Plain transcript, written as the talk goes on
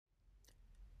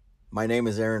My name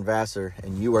is Aaron Vassar,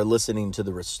 and you are listening to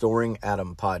the Restoring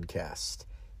Adam podcast,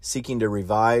 seeking to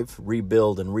revive,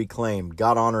 rebuild, and reclaim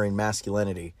God-honoring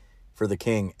masculinity for the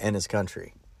King and his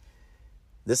country.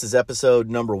 This is episode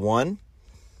number 1.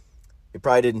 It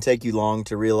probably didn't take you long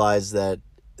to realize that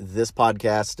this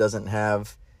podcast doesn't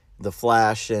have the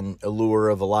flash and allure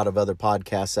of a lot of other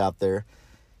podcasts out there.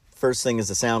 First thing is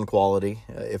the sound quality.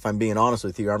 If I'm being honest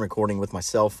with you, I'm recording with my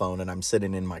cell phone and I'm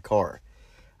sitting in my car.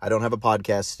 I don't have a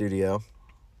podcast studio.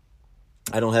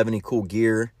 I don't have any cool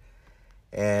gear.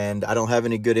 And I don't have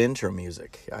any good intro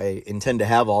music. I intend to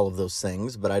have all of those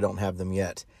things, but I don't have them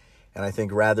yet. And I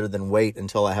think rather than wait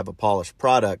until I have a polished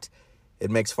product, it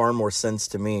makes far more sense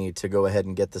to me to go ahead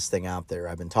and get this thing out there.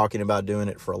 I've been talking about doing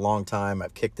it for a long time.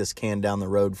 I've kicked this can down the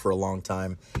road for a long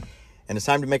time. And it's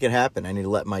time to make it happen. I need to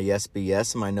let my yes be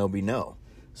yes and my no be no.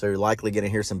 So you're likely going to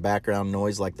hear some background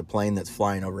noise like the plane that's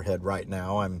flying overhead right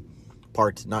now. I'm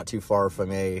parked not too far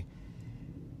from a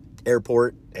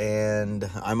airport and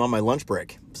I'm on my lunch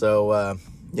break. So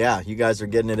you guys are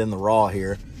getting it in the raw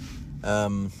here.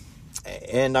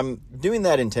 And I'm doing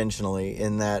that intentionally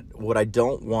in that what I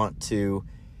don't want to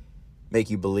make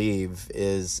you believe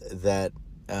is that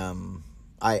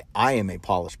I am a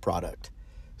polished product.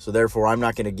 So therefore, I'm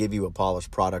not going to give you a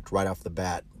polished product right off the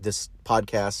bat. This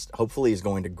podcast hopefully is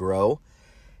going to grow,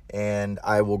 and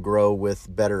I will grow with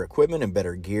better equipment and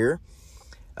better gear.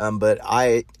 But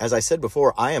as I said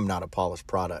before, I am not a polished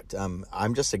product.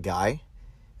 I'm just a guy.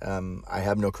 I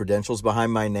have no credentials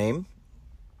behind my name.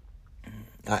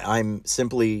 I'm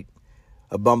simply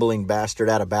a bumbling bastard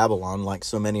out of Babylon, like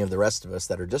so many of the rest of us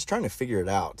that are just trying to figure it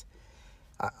out.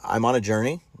 I'm on a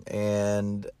journey,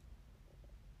 and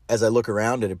as I look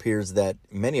around, it appears that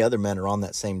many other men are on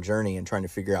that same journey and trying to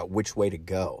figure out which way to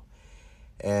go.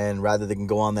 And rather than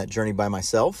go on that journey by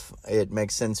myself, it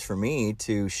makes sense for me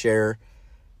to share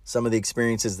some of the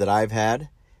experiences that I've had.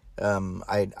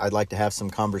 I'd like to have some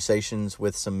conversations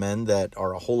with some men that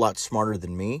are a whole lot smarter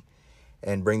than me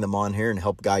and bring them on here and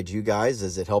help guide you guys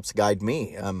as it helps guide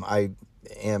me. I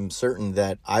am certain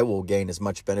that I will gain as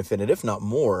much benefit, and if not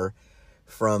more,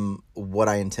 from what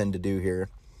I intend to do here,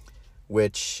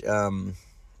 which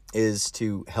is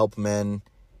to help men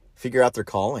figure out their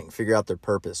calling, figure out their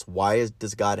purpose. Why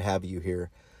does God have you here?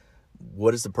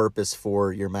 What is the purpose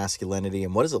for your masculinity,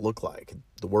 and what does it look like?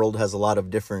 The world has a lot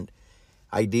of different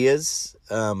ideas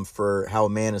for how a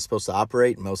man is supposed to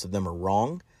operate. Most of them are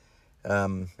wrong.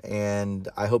 And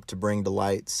I hope to bring to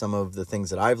light some of the things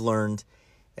that I've learned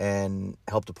and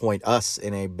help to point us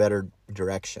in a better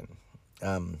direction.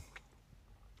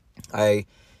 I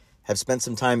have spent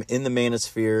some time in the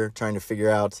manosphere trying to figure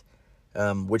out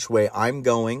which way I'm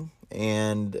going,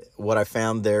 and what I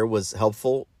found there was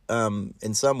helpful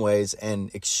in some ways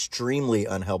and extremely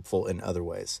unhelpful in other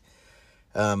ways.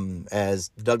 As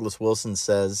Douglas Wilson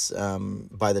says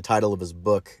by the title of his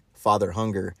book, Father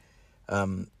Hunger,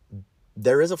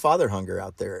 there is a father hunger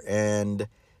out there, and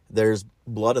there's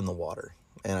blood in the water.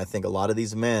 And I think a lot of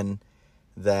these men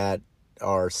that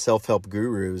are self-help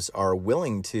gurus are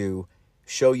willing to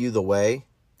show you the way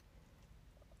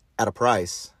at a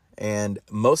price. And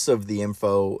most of the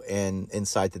info and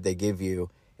insight that they give you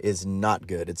is not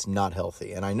good. It's not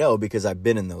healthy. And I know because I've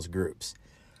been in those groups.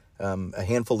 A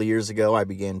handful of years ago, I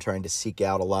began trying to seek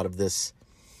out a lot of this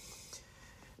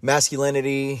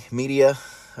masculinity media,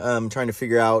 trying to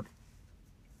figure out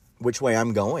which way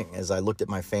I'm going as I looked at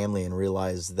my family and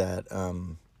realized that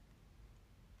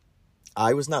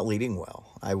I was not leading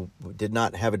well. I did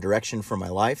not have a direction for my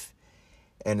life,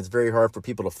 and it's very hard for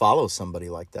people to follow somebody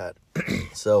like that.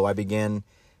 So I began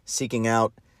seeking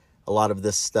out a lot of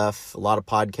this stuff, a lot of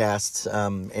podcasts,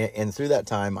 and through that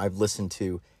time, I've listened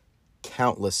to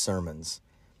countless sermons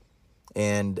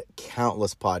and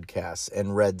countless podcasts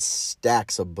and read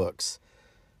stacks of books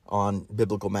on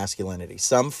biblical masculinity,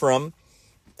 some from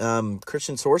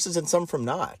Christian sources and some from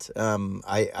not.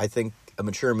 I think a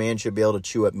mature man should be able to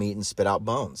chew up meat and spit out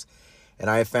bones. And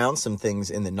I have found some things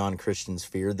in the non-Christian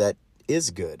sphere that is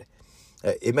good.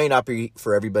 It may not be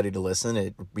for everybody to listen.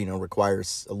 It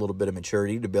requires a little bit of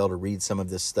maturity to be able to read some of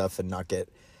this stuff and not get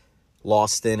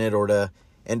lost in it, or to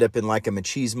end up in like a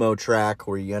machismo track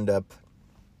where you end up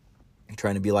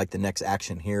trying to be like the next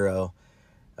action hero,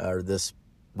 or this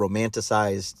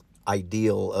romanticized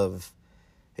ideal of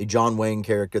a John Wayne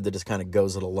character that just kind of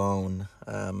goes it alone.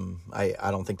 I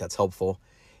don't think that's helpful.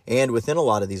 And within a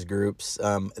lot of these groups,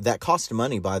 that costs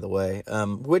money, by the way,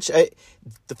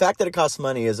 the fact that it costs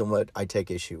money isn't what I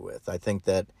take issue with. I think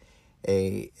that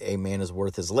a man is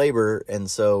worth his labor. And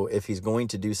so if he's going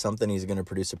to do something, he's going to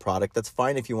produce a product. That's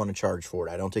fine if you want to charge for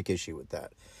it. I don't take issue with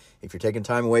that. If you're taking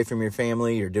time away from your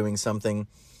family, you're doing something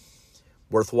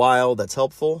worthwhile, that's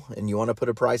helpful, and you want to put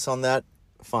a price on that,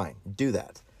 fine, do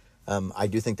that. I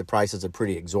do think the prices are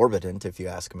pretty exorbitant, if you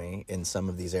ask me, in some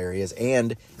of these areas.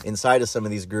 And inside of some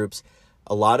of these groups,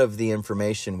 a lot of the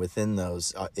information within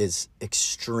those is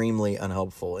extremely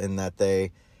unhelpful in that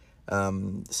they,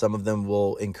 some of them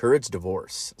will encourage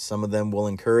divorce. Some of them will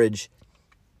encourage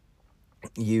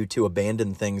you to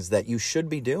abandon things that you should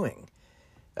be doing.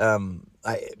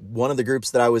 One of the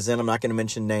groups that I was in, I'm not going to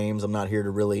mention names. I'm not here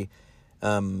to really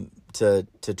to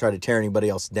try to tear anybody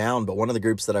else down. But one of the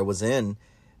groups that I was in,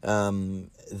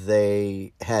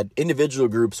 they had individual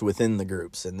groups within the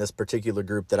groups. And this particular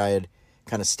group that I had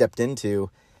kind of stepped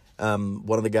into,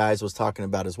 one of the guys was talking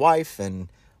about his wife and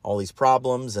all these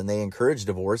problems, and they encouraged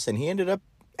divorce, and he ended up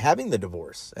having the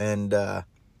divorce. And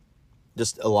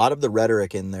just a lot of the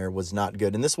rhetoric in there was not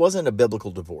good. And this wasn't a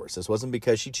biblical divorce. This wasn't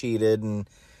because she cheated and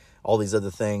all these other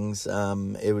things.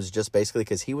 It was just basically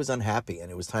because he was unhappy,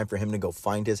 and it was time for him to go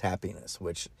find his happiness,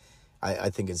 which I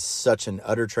think is such an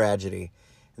utter tragedy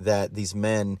that these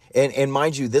men, and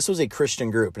mind you, this was a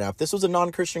Christian group. Now, if this was a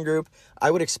non-Christian group,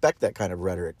 I would expect that kind of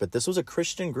rhetoric, but this was a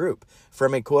Christian group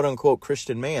from a quote-unquote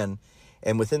Christian man,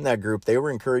 and within that group, they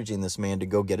were encouraging this man to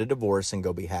go get a divorce and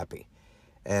go be happy.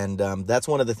 And that's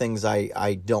one of the things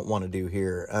I don't want to do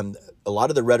here. A lot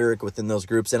of the rhetoric within those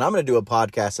groups, and I'm going to do a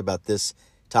podcast about this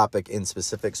topic in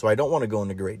specific, so I don't want to go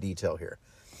into great detail here.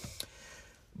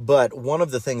 But one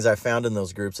of the things I found in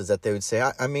those groups is that they would say,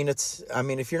 I mean,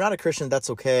 if you're not a Christian, that's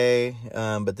okay.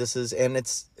 But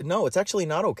it's actually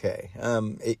not okay.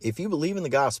 If you believe in the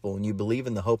gospel and you believe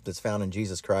in the hope that's found in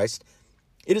Jesus Christ,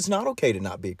 it is not okay to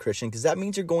not be a Christian, because that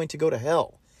means you're going to go to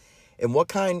hell. And what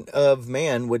kind of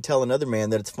man would tell another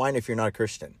man that it's fine if you're not a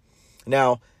Christian?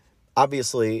 Now,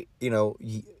 obviously,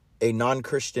 a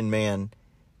non-Christian man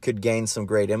could gain some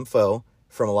great info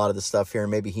from a lot of the stuff here,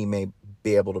 and maybe he may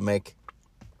be able to make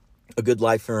a good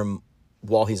life for him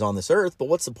while he's on this earth. But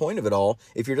what's the point of it all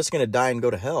if you're just going to die and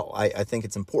go to hell? I think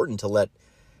it's important to let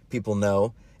people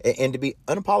know and to be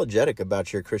unapologetic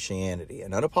about your Christianity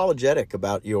and unapologetic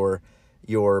about your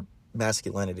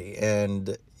masculinity.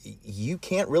 And you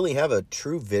can't really have a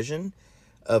true vision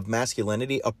of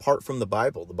masculinity apart from the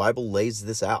Bible. The Bible lays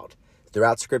this out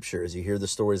throughout Scripture. As you hear the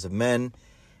stories of men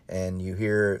and you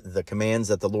hear the commands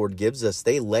that the Lord gives us,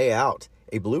 they lay out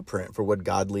a blueprint for what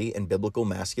godly and biblical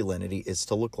masculinity is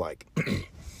to look like.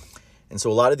 And so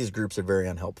a lot of these groups are very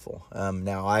unhelpful.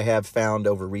 Now, I have found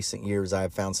over recent years, I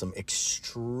have found some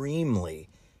extremely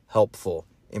helpful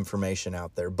information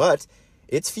out there, but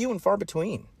it's few and far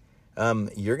between.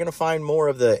 You're going to find more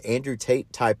of the Andrew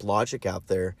Tate type logic out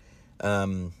there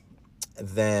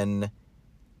than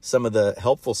some of the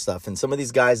helpful stuff. And some of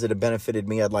these guys that have benefited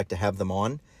me, I'd like to have them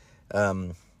on.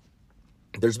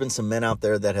 There's been some men out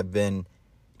there that have been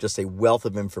just a wealth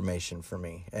of information for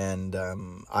me. And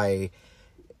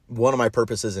one of my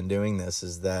purposes in doing this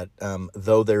is that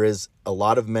though there is a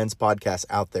lot of men's podcasts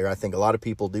out there, I think a lot of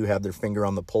people do have their finger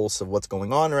on the pulse of what's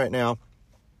going on right now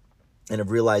and have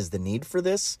realized the need for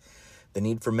this, the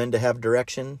need for men to have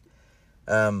direction.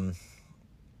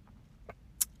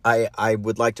 I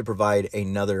would like to provide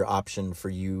another option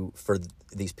for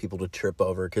these people to trip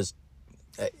over, because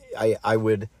I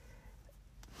would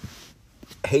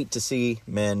hate to see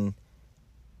men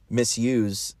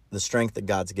misuse the strength that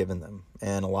God's given them.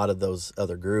 And a lot of those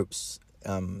other groups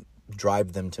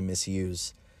drive them to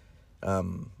misuse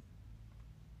the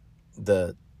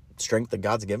strength that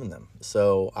God's given them.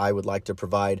 So I would like to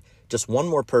provide just one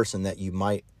more person that you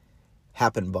might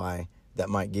happen by that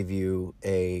might give you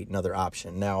another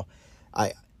option. Now,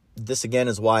 this again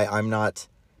is why I'm not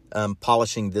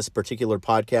polishing this particular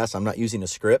podcast. I'm not using a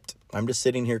script. I'm just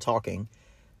sitting here talking.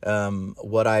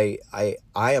 I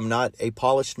am not a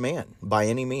polished man by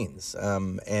any means.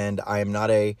 And I'm not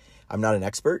an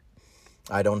expert.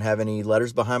 I don't have any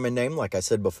letters behind my name, like I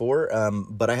said before.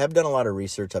 But I have done a lot of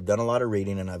research. I've done a lot of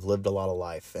reading, and I've lived a lot of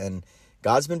life. And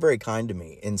God's been very kind to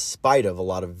me in spite of a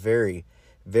lot of very,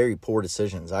 very poor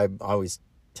decisions. I always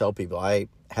tell people I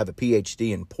have a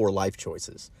PhD in poor life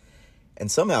choices. And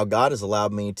somehow God has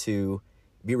allowed me to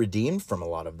be redeemed from a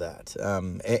lot of that.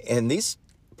 And these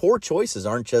poor choices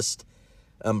aren't just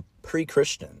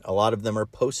pre-Christian. A lot of them are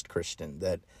post-Christian,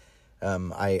 that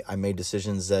I made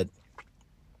decisions that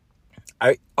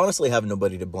I honestly have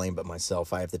nobody to blame but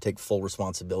myself. I have to take full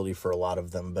responsibility for a lot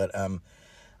of them. But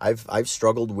I've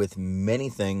struggled with many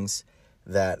things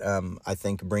that I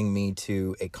think bring me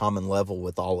to a common level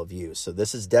with all of you. So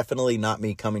this is definitely not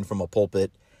me coming from a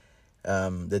pulpit.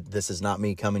 This is not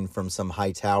me coming from some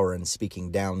high tower and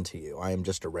speaking down to you. I am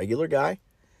just a regular guy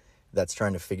that's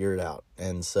trying to figure it out.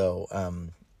 And so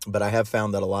But I have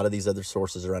found that a lot of these other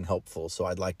sources are unhelpful. So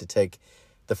I'd like to take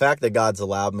the fact that God's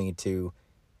allowed me to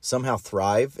somehow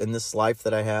thrive in this life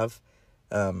that I have,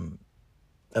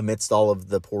 amidst all of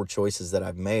the poor choices that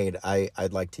I've made.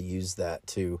 I'd like to use that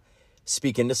to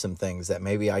speak into some things that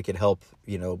maybe I could help,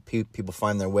 people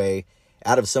find their way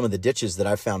out of some of the ditches that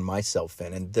I found myself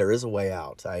in. And there is a way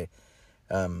out.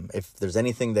 If there's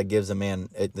anything that gives a man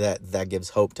that gives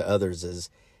hope to others is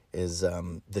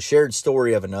the shared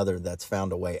story of another that's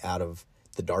found a way out of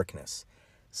the darkness.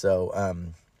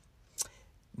 So,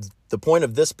 the point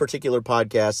of this particular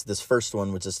podcast, this first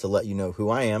one, was just to let you know who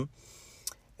I am.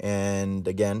 And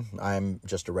again, I'm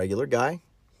just a regular guy,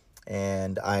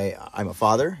 and I'm a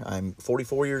father. I'm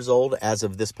 44 years old as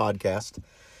of this podcast.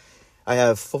 I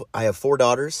have 4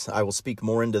 daughters. I will speak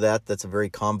more into that. That's a very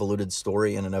convoluted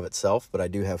story in and of itself, but I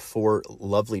do have 4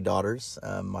 lovely daughters.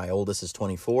 My oldest is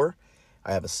 24.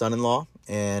 I have a son-in-law,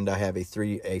 and I have a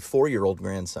 4-year-old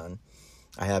grandson.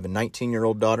 I have a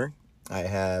 19-year-old daughter. I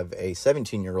have a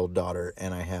 17-year-old daughter,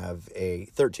 and I have a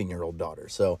 13-year-old daughter.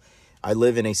 So I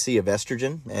live in a sea of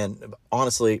estrogen, and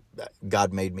honestly,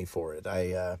 God made me for it.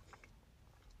 I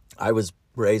was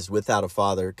raised without a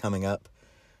father coming up,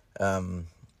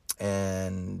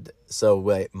 and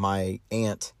so my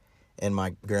aunt and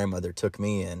my grandmother took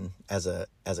me in as a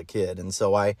kid, and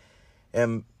so I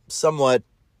am somewhat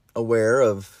aware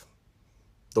of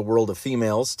the world of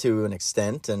females to an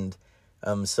extent, and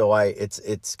so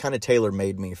it's kind of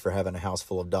tailor-made me for having a house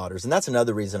full of daughters. And that's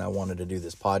another reason I wanted to do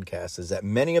this podcast, is that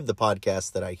many of the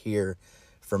podcasts that I hear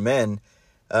for men,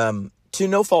 to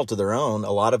no fault of their own,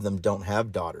 a lot of them don't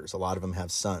have daughters. A lot of them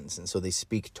have sons. And so they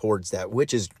speak towards that,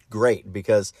 which is great,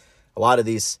 because a lot of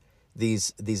these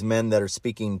men that are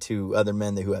speaking to other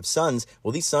men who have sons,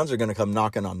 well, these sons are going to come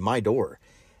knocking on my door.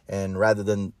 And rather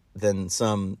than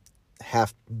some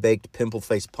half-baked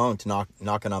pimple-faced punk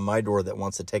knocking on my door that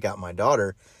wants to take out my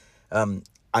daughter,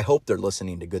 I hope they're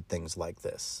listening to good things like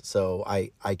this. So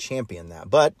I champion that.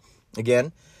 But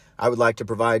again, I would like to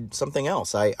provide something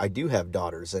else. I do have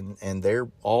daughters, and they're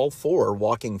all 4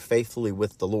 walking faithfully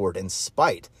with the Lord in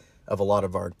spite of a lot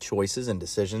of our choices and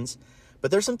decisions.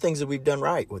 But there's some things that we've done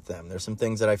right with them. There's some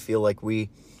things that I feel like we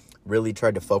really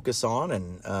tried to focus on,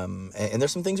 and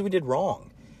there's some things we did wrong.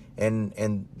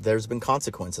 And there's been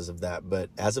consequences of that. But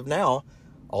as of now,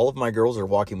 all of my girls are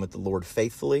walking with the Lord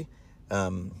faithfully,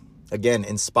 again,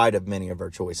 in spite of many of our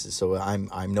choices. So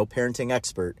I'm no parenting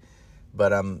expert,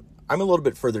 but I'm a little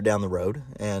bit further down the road.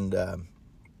 And I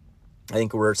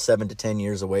think we're 7 to 10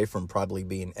 years away from probably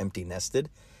being empty nested.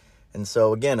 And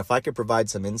so, again, if I could provide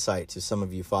some insight to some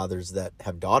of you fathers that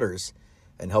have daughters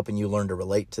and helping you learn to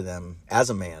relate to them as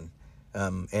a man,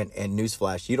 and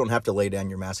newsflash, you don't have to lay down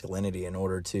your masculinity in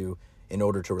order to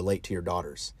relate to your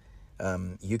daughters.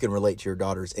 You can relate to your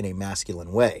daughters in a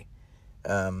masculine way.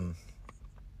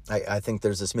 I think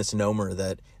there's this misnomer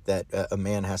that a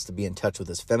man has to be in touch with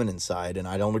his feminine side, and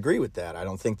I don't agree with that. I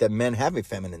don't think that men have a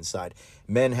feminine side.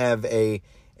 Men have an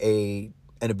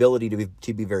ability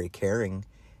to be very caring,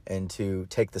 and to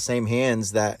take the same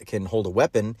hands that can hold a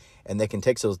weapon, and they can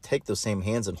take those same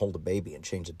hands and hold a baby and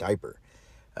change a diaper.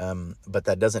 But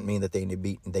that doesn't mean that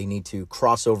they need to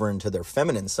cross over into their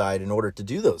feminine side in order to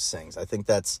do those things. I think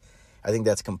that's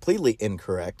completely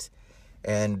incorrect,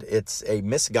 and it's a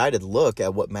misguided look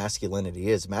at what masculinity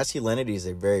is. Masculinity is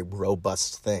a very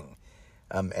robust thing,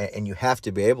 and you have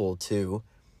to be able to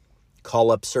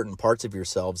call up certain parts of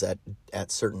yourselves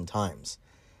at certain times.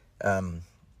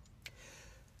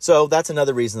 So that's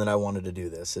another reason that I wanted to do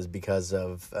this, is because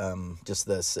of just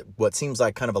this, what seems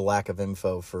like kind of a lack of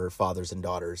info for fathers and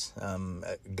daughters.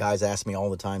 Guys ask me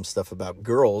all the time stuff about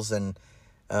girls, and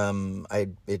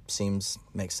it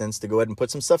makes sense to go ahead and put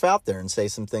some stuff out there and say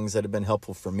some things that have been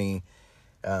helpful for me.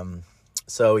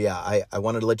 So yeah, I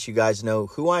wanted to let you guys know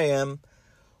who I am,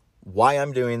 why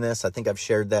I'm doing this. I think I've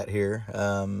shared that here,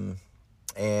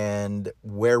 and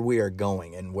where we are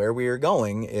going. And where we are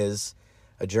going is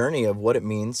a journey of what it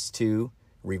means to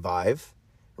revive,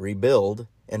 rebuild,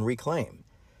 and reclaim.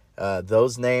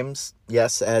 Those names,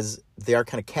 yes, as they are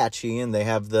kind of catchy, and they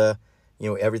have the,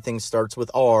 everything starts with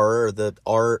R, or the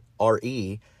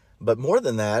R-E, but more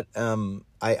than that,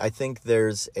 I think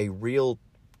there's a real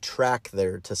track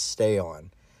there to stay on.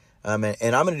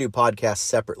 And I'm going to do podcasts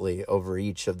separately over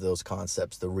each of those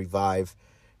concepts: the revive,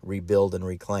 rebuild, and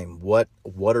reclaim. What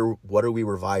are we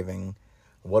reviving?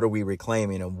 What are we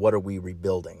reclaiming, and what are we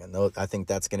rebuilding? And I think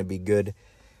that's going to be good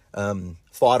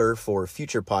fodder for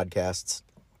future podcasts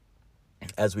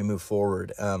as we move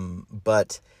forward.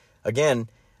 But again,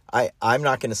 I'm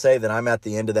not going to say that I'm at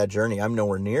the end of that journey. I'm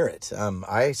nowhere near it.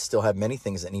 I still have many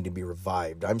things that need to be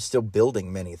revived. I'm still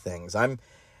building many things.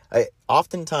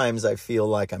 Oftentimes I feel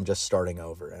like I'm just starting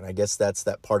over. And I guess that's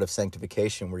that part of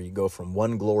sanctification where you go from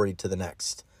one glory to the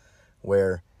next,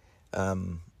 where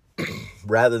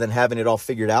rather than having it all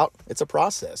figured out, it's a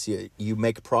process. You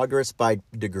make progress by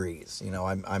degrees.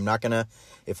 I'm not going to,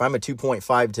 if I'm a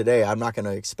 2.5 today, I'm not going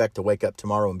to expect to wake up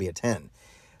tomorrow and be a 10.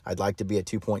 I'd like to be a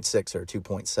 2.6 or a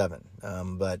 2.7.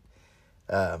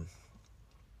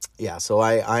 So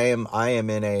I am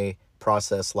in a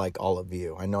process like all of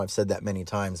you. I know I've said that many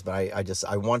times, but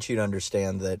I want you to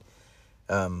understand that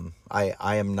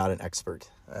I am not an expert.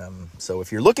 So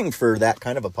if you're looking for that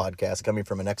kind of a podcast coming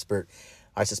from an expert,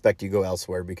 I suspect you go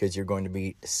elsewhere, because you're going to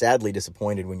be sadly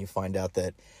disappointed when you find out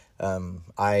that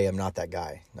I am not that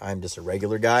guy. I'm just a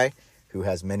regular guy who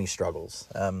has many struggles.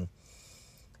 And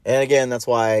again, that's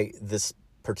why this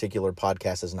particular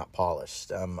podcast is not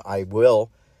polished. I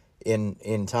will,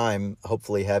 in time,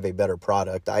 hopefully have a better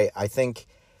product. I think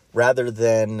rather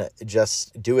than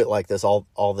just do it like this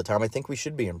all the time, I think we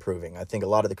should be improving. I think a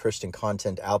lot of the Christian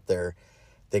content out there,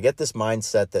 they get this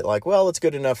mindset that like, well, it's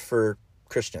good enough for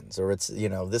Christians, or it's,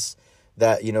 this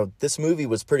movie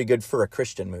was pretty good for a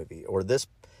Christian movie, or this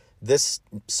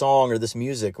song or this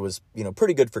music was,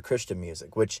 pretty good for Christian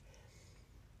music, which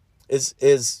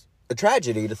is a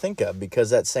tragedy to think of, because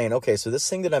that's saying, okay, so this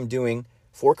thing that I'm doing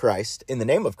for Christ, in the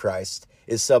name of Christ,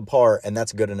 is subpar, and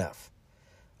that's good enough.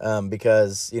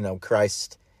 Because,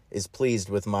 Christ is pleased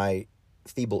with my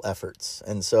feeble efforts.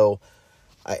 And so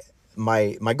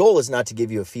my goal is not to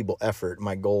give you a feeble effort.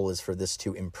 My goal is for this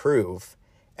to improve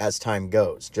as time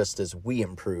goes, just as we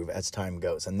improve as time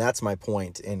goes. And that's my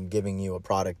point in giving you a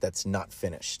product that's not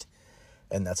finished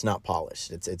and that's not polished.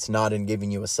 It's not in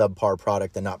giving you a subpar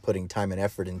product and not putting time and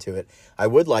effort into it. I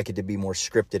would like it to be more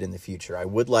scripted in the future. I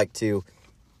would like to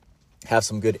have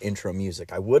some good intro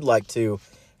music. I would like to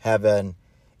have an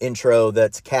intro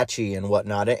that's catchy and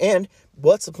whatnot. And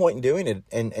what's the point in doing it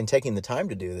and taking the time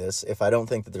to do this if I don't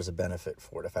think that there's a benefit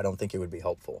for it, if I don't think it would be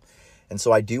helpful? And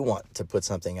so I do want to put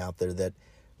something out there that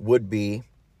would be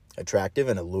attractive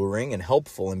and alluring and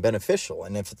helpful and beneficial.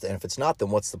 And if it's not, then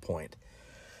what's the point?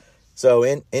 So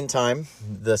in time,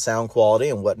 the sound quality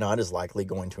and whatnot is likely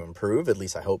going to improve. At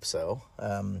least I hope so.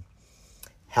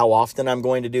 How often I'm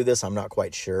going to do this, I'm not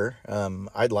quite sure.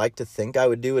 I'd like to think I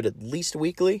would do it at least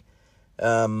weekly.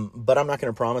 But I'm not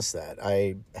going to promise that.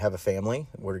 I have a family.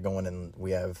 We're going, and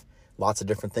we have lots of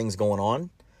different things going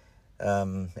on.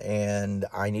 And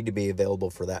I need to be available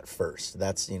for that first.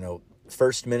 That's,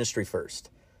 first ministry first.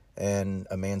 And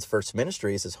a man's first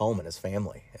ministry is his home and his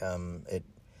family.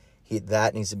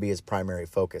 That needs to be his primary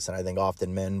focus. And I think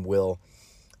often men will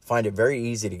find it very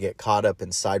easy to get caught up in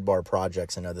sidebar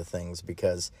projects and other things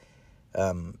because,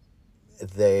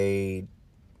 they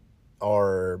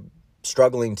are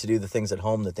struggling to do the things at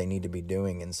home that they need to be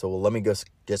doing. And so, well, let me just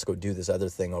go do this other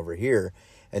thing over here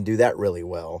and do that really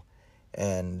well.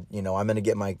 And, I'm going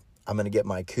to get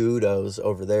my kudos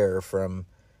over there from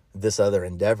this other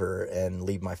endeavor and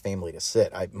leave my family to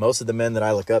sit. Most of the men that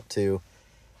I look up to,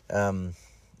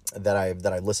 that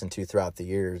I've listened to throughout the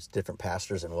years, different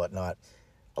pastors and whatnot,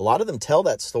 a lot of them tell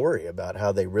that story about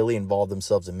how they really involved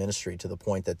themselves in ministry to the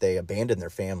point that they abandoned their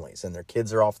families and their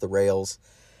kids are off the rails.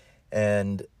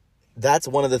 And that's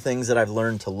one of the things that I've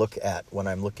learned to look at when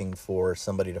I'm looking for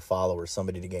somebody to follow or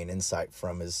somebody to gain insight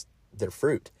from is their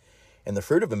fruit. And the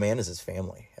fruit of a man is his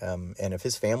family. And if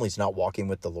his family's not walking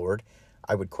with the Lord,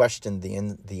 I would question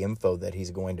the info that he's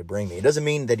going to bring me. It doesn't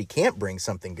mean that he can't bring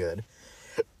something good.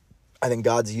 I think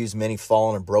God's used many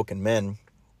fallen and broken men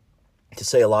to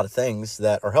say a lot of things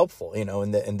that are helpful,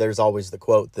 and there's always the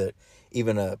quote that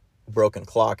even a broken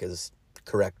clock is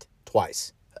correct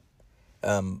twice.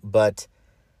 But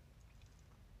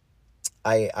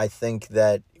I think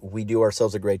that we do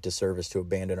ourselves a great disservice to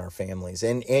abandon our families.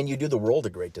 And you do the world a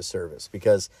great disservice,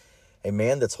 because a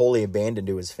man that's wholly abandoned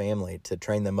to his family, to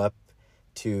train them up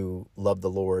to love the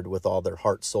Lord with all their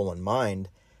heart, soul, and mind,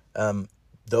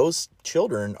 those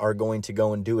children are going to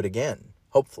go and do it again,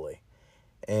 hopefully.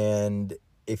 And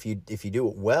if you do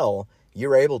it well,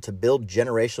 you're able to build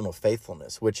generational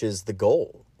faithfulness, which is the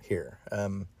goal here.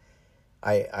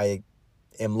 I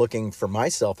am looking for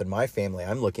myself and my family.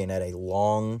 I'm looking at a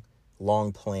long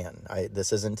plan.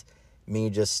 This isn't me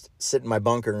just sit in my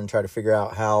bunker and try to figure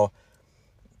out how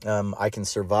I can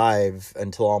survive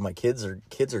until all my kids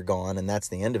are gone and that's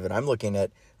the end of it. I'm looking at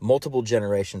multiple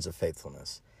generations of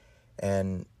faithfulness.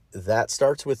 And that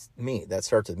starts with me. That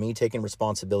starts with me taking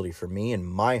responsibility for me and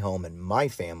my home and my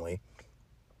family.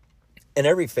 And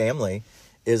every family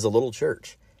is a little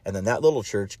church. And then that little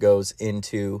church goes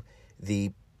into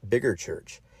the bigger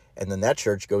church. And then that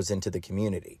church goes into the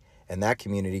community. and that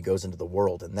community goes into the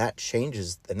world, and that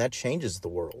changes the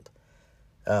world.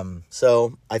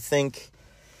 So I think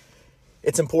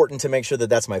it's important to make sure that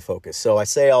that's my focus. So I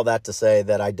say all that to say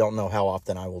that I don't know how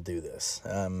often I will do this.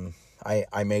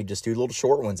 I may just do little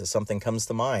short ones if something comes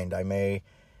to mind. I may,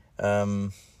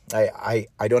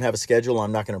 I don't have a schedule.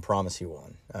 I'm not going to promise you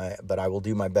one, but I will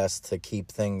do my best to keep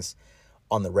things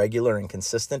on the regular and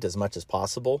consistent as much as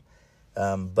possible.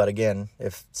 But again,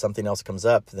 if something else comes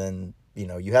up, then,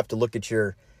 you have to look at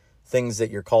your things that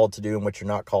you're called to do and what you're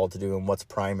not called to do and what's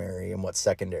primary and what's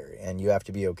secondary. And you have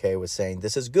to be okay with saying,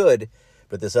 this is good,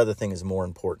 but this other thing is more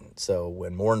important. So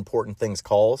when more important things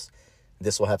calls,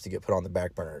 this will have to get put on the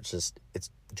back burner. It's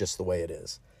just the way it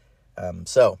is.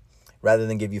 So rather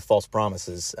than give you false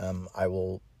promises, I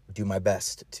will do my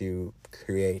best to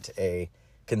create a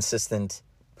consistent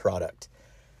product.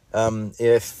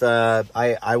 If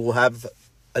I will have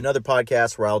another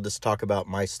podcast where I'll just talk about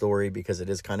my story because it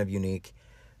is kind of unique.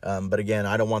 But again,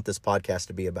 I don't want this podcast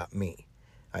to be about me.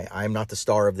 I'm not the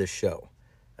star of this show.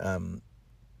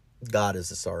 God is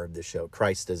the star of this show.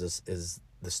 Christ is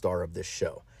the star of this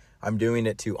show. I'm doing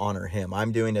it to honor him.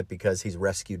 I'm doing it because he's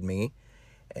rescued me.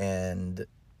 And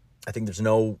I think there's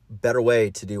no better way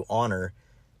to do honor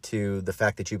to the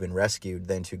fact that you've been rescued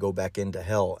than to go back into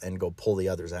hell and go pull the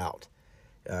others out.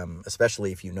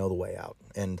 Especially if you know the way out.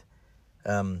 And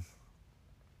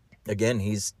again,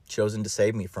 he's chosen to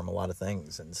save me from a lot of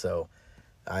things. And so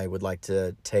I would like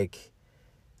to take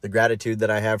the gratitude that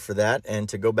I have for that and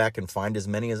to go back and find as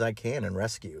many as I can and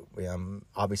rescue.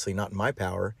 Obviously not in my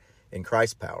power, in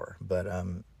Christ's power, but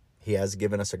he has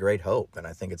given us a great hope. And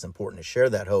I think it's important to share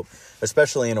that hope,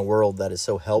 especially in a world that is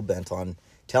so hell-bent on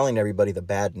telling everybody the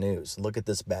bad news. Look at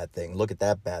this bad thing. Look at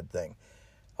that bad thing.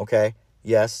 Okay,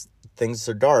 yes, things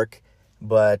are dark,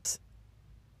 but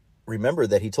remember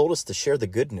that he told us to share the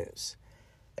good news,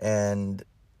 and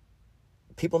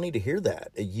people need to hear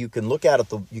that. You can look at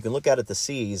the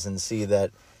seas and see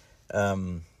that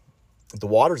the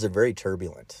waters are very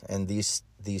turbulent, and these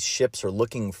ships are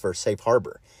looking for safe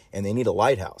harbor, and they need a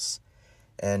lighthouse.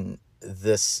 And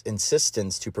this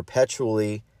insistence to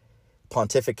perpetually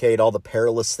pontificate all the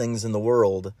perilous things in the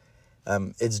world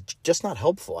is just not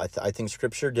helpful. I think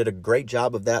Scripture did a great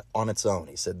job of that on its own.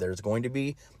 He said there's going to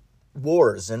be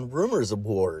wars and rumors of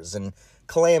wars and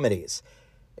calamities.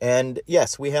 And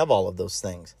yes, we have all of those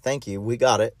things. Thank you. We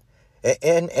got it.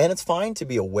 And it's fine to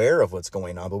be aware of what's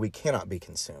going on, but we cannot be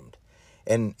consumed.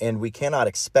 And we cannot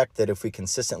expect that if we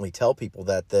consistently tell people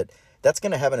that's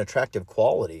going to have an attractive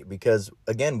quality, because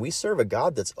again, we serve a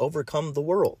God that's overcome the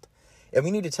world. And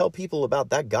we need to tell people about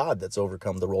that God that's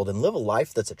overcome the world and live a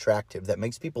life that's attractive, that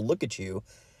makes people look at you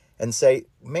and say,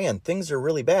 man, things are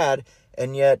really bad,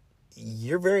 and yet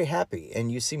you're very happy and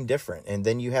you seem different. And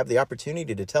then you have the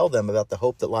opportunity to tell them about the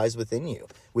hope that lies within you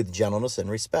with gentleness and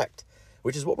respect,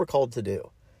 which is what we're called to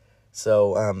do.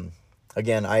 So,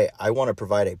 again, I want to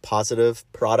provide a positive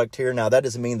product here. Now, that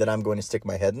doesn't mean that I'm going to stick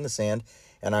my head in the sand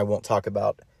and I won't talk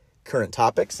about current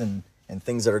topics and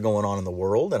things that are going on in the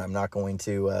world. And I'm not going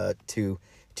to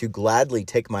gladly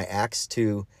take my axe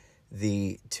to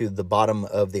the bottom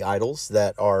of the idols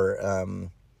that are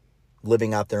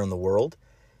living out there in the world.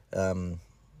 I'm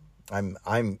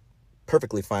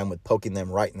perfectly fine with poking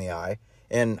them right in the eye,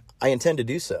 and I intend to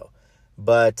do so.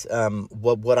 But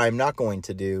what I'm not going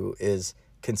to do is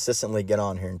consistently get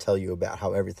on here and tell you about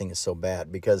how everything is so bad,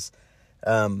 because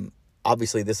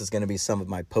obviously this is going to be some of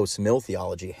my post-mill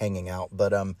theology hanging out.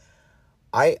 But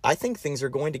I think things are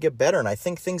going to get better, and I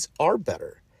think things are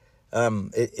better.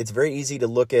 It's very easy to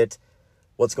look at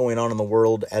what's going on in the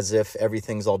world as if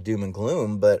everything's all doom and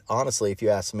gloom. But honestly, if you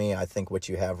ask me, I think what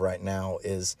you have right now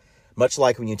is much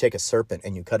like when you take a serpent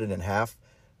and you cut it in half.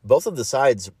 Both of the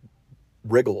sides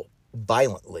wriggle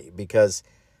violently because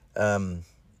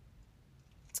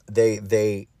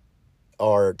they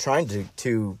are trying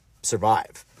to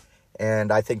survive.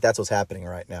 And I think that's what's happening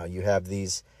right now. You have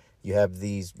these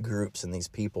groups and these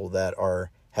people that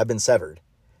have been severed,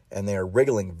 and they are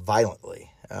wriggling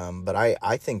violently. But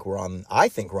I think we're on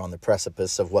the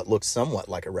precipice of what looks somewhat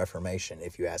like a reformation,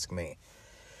 if you ask me.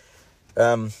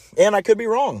 And I could be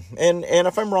wrong. And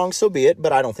if I'm wrong, so be it.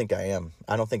 But I don't think I am.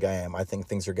 I think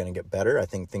things are going to get better. I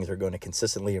think things are going to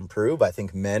consistently improve. I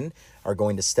think men are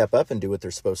going to step up and do what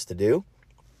they're supposed to do.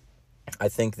 I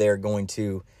think they're going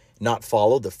to not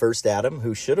follow the first Adam,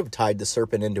 who should have tied the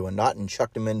serpent into a knot and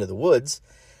chucked him into the woods.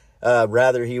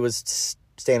 Rather, he was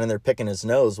standing there picking his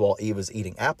nose while Eve was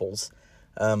eating apples.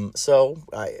 So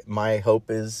my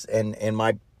hope is, and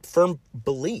my firm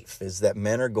belief is that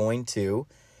men are going to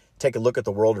take a look at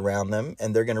the world around them,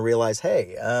 and they're going to realize,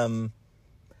 hey,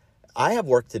 I have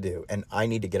work to do, and I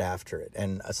need to get after it.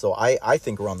 And so I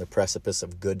think we're on the precipice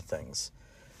of good things.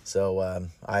 So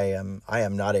I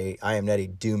am not a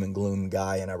doom and gloom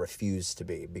guy, and I refuse to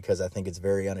be, because I think it's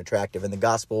very unattractive. And the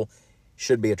gospel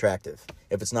should be attractive.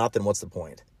 If it's not, then what's the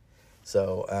point?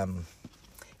 So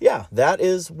yeah, that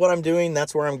is what I'm doing.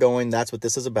 That's where I'm going. That's what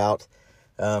this is about.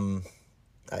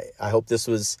 I hope this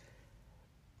was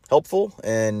helpful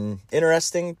and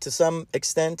interesting to some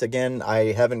extent. Again,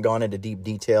 I haven't gone into deep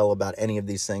detail about any of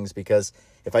these things, because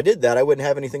if I did that, I wouldn't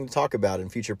have anything to talk about in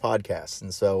future podcasts.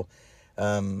 And so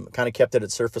kind of kept it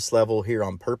at surface level here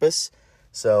on purpose.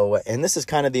 So, and this is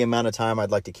kind of the amount of time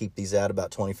I'd like to keep these at,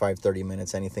 about 25, 30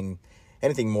 minutes. Anything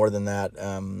more than that,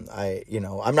 I'm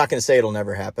not going to say it'll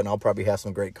never happen. I'll probably have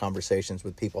some great conversations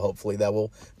with people, hopefully, that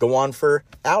will go on for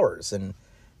hours. And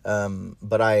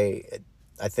but I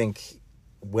think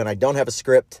when I don't have a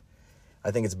script,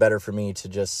 I think it's better for me to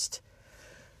just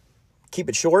keep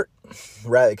it short,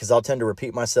 right? Because I'll tend to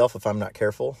repeat myself if I'm not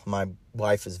careful. My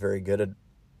wife is very good at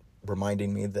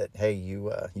reminding me that, hey, you've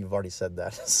already said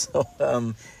that. So I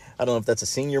don't know if that's a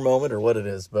senior moment or what it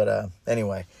is, but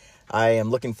anyway, I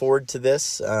am looking forward to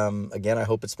this. Again, I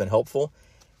hope it's been helpful,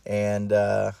 and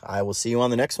I will see you on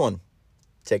the next one.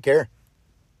 Take care.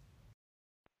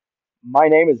 My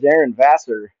name is Aaron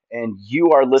Vassar, and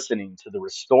you are listening to the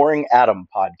Restoring Adam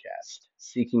podcast,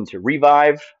 seeking to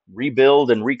revive, rebuild,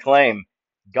 and reclaim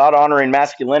God honoring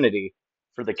masculinity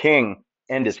for the king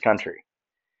and his country.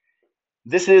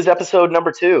 This is episode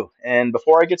number 2, and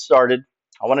before I get started,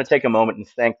 I want to take a moment and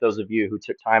thank those of you who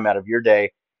took time out of your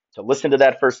day to listen to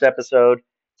that first episode,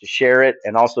 to share it,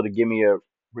 and also to give me a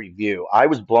review. I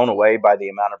was blown away by the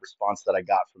amount of response that I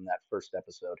got from that first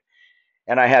episode,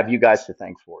 and I have you guys to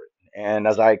thank for it. And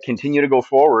as I continue to go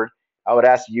forward, I would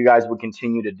ask that you guys would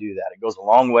continue to do that. It goes a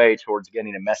long way towards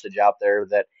getting a message out there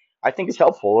that I think is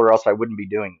helpful, or else I wouldn't be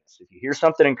doing this. If you hear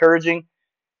something encouraging,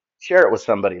 share it with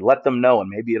somebody, let them know, and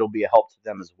maybe it'll be a help to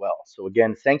them as well. So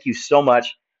again, thank you so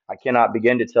much. I cannot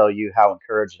begin to tell you how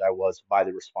encouraged I was by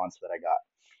the response that I got.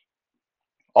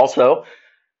 Also,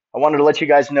 I wanted to let you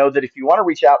guys know that if you want to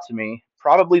reach out to me,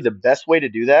 probably the best way to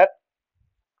do that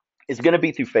is going to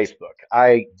be through Facebook.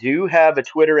 I do have a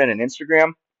Twitter and an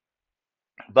Instagram,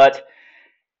 but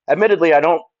admittedly, I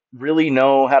don't really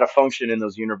know how to function in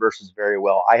those universes very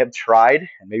well. I have tried,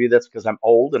 and maybe that's because I'm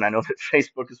old and I know that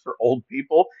Facebook is for old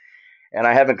people, and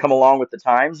I haven't come along with the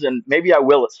times, and maybe I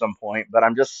will at some point, but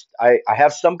I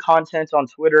have some content on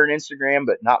Twitter and Instagram,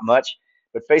 but not much.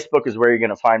 But Facebook is where you're going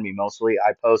to find me mostly.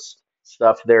 I post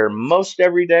stuff there most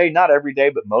every day, not every day,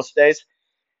 but most days.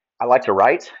 I like to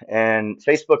write, and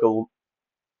Facebook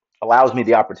allows me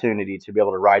the opportunity to be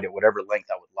able to write at whatever length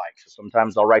I would like. So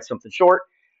sometimes I'll write something short,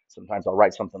 sometimes I'll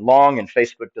write something long, and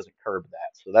Facebook doesn't curb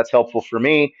that. So that's helpful for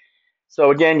me.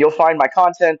 So again, you'll find my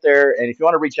content there, and if you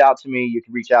want to reach out to me, you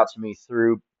can reach out to me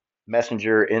through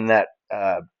Messenger in that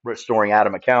Restoring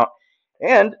Adam account.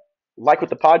 And like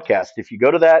with the podcast, if you go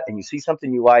to that and you see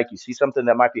something you like, you see something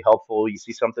that might be helpful, you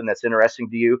see something that's interesting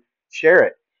to you, share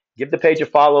it. Give the page a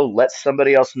follow. Let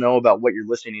somebody else know about what you're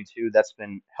listening to that's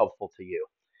been helpful to you.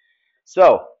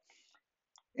 So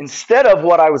instead of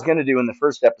what I was going to do in the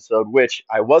first episode, which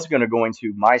I was going to go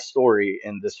into my story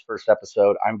in this first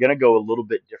episode, I'm going to go a little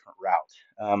bit different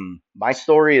route. My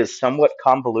story is somewhat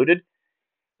convoluted.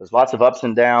 There's lots of ups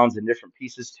and downs and different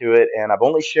pieces to it, and I've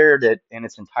only shared it in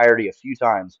its entirety a few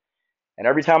times. And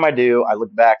every time I do, I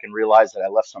look back and realize that I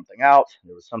left something out.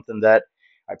 There was something that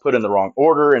I put in the wrong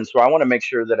order, and so I want to make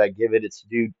sure that I give it its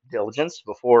due diligence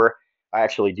before I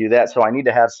actually do that. So I need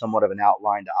to have somewhat of an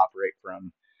outline to operate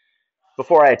from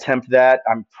before I attempt that.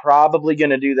 I'm probably going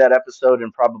to do that episode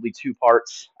in probably 2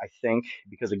 parts, I think,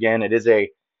 because again, it's a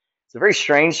very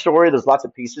strange story. There's lots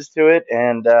of pieces to it,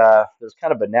 and there's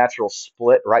kind of a natural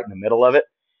split right in the middle of it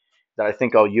that I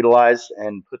think I'll utilize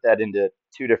and put that into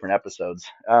 2 different episodes.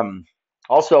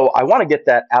 Also, I want to get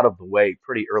that out of the way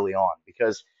pretty early on,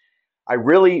 because I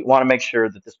really want to make sure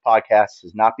that this podcast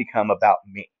has not become about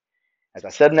me. As I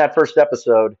said in that first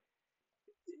episode,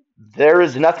 there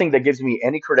is nothing that gives me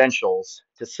any credentials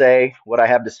to say what I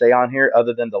have to say on here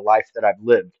other than the life that I've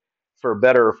lived, for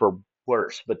better or for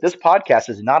worse. But this podcast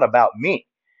is not about me.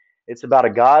 It's about a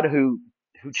God who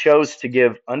chose to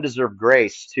give undeserved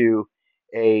grace to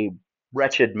a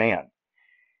wretched man.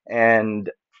 And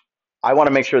I want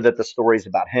to make sure that the story is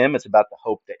about him. It's about the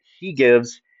hope that he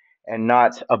gives, and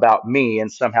not about me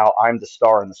and somehow I'm the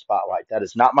star in the spotlight. That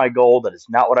is not my goal. That is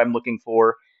not what I'm looking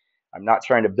for. I'm not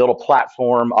trying to build a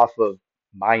platform off of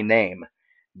my name,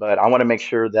 but I want to make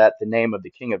sure that the name of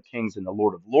the King of Kings and the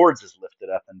Lord of Lords is lifted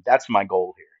up, and that's my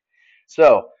goal here.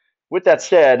 So, With that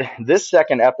said, this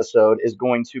second episode is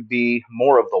going to be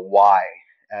more of the why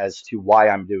as to why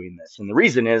I'm doing this. And the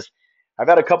reason is I've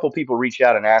had a couple people reach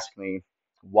out and ask me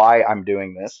why I'm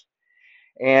doing this.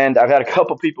 And I've had a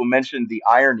couple people mention the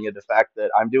irony of the fact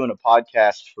that I'm doing a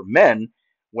podcast for men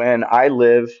when I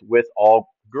live with all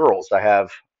girls. I have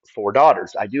four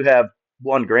daughters. I do have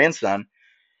one grandson,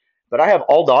 but I have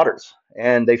all daughters.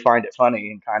 And they find it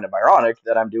funny and kind of ironic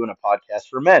that I'm doing a podcast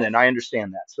for men. And I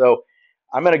understand that. So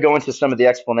I'm going to go into some of the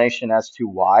explanation as to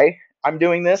why I'm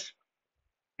doing this.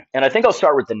 And I think I'll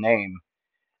start with the name,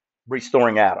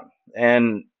 Restoring Adam.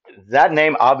 And that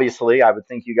name, obviously, I would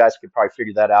think you guys could probably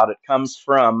figure that out. It comes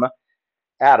from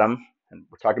Adam, and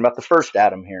we're talking about the first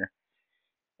Adam here,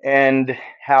 and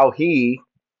how he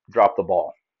dropped the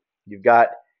ball. You've got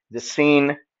this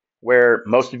scene where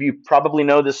most of you probably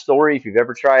know this story. If you've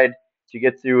ever tried to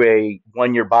get through a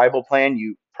 1 year Bible plan,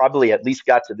 you probably at least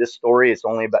got to this story. It's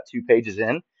only about 2 pages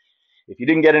in. If you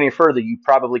didn't get any further, you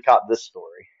probably caught this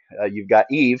story. You've got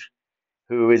Eve,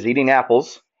 who is eating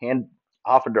apples, hand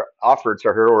offered to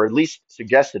her, or at least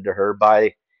suggested to her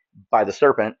by the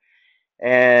serpent,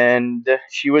 and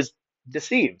she was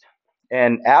deceived.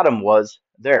 And Adam was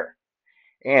there.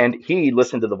 And he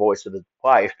listened to the voice of his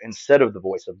wife instead of the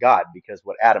voice of God, because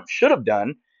what Adam should have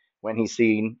done when he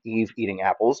seen Eve eating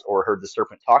apples or heard the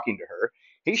serpent talking to her,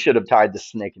 he should have tied the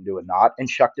snake into a knot and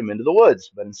chucked him into the woods.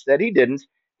 But instead he didn't.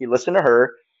 He listened to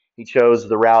her. He chose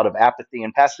the route of apathy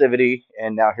and passivity,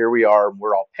 and now here we are.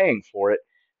 We're all paying for it,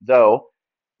 though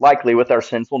likely with our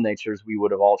sinful natures, we would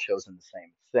have all chosen the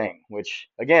same thing, which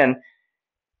again,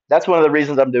 that's one of the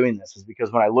reasons I'm doing this, is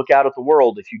because when I look out at the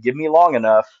world, if you give me long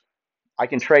enough, I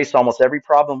can trace almost every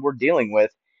problem we're dealing with,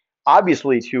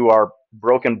 obviously to our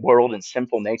broken world and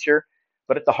sinful nature.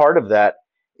 But at the heart of that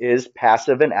is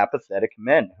passive and apathetic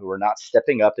men who are not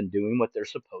stepping up and doing what they're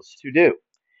supposed to do.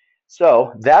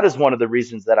 So that is one of the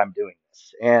reasons that I'm doing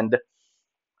this. And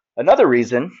another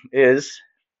reason is,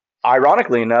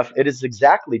 ironically enough, it is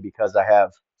exactly because I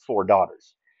have four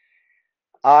daughters.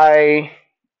 I,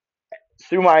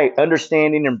 through my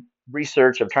understanding and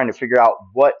research of trying to figure out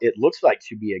what it looks like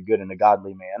to be a good and a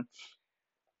godly man,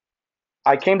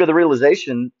 I came to the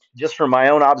realization just from my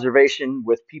own observation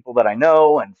with people that I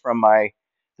know and from my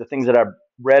the things that I've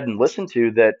read and listened to,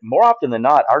 that more often than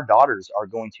not, our daughters are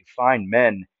going to find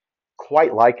men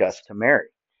quite like us to marry.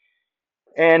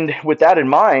 And with that in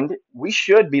mind, we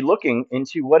should be looking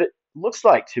into what it looks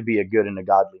like to be a good and a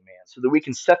godly man so that we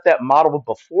can set that model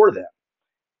before them.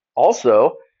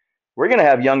 Also, we're going to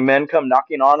have young men come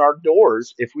knocking on our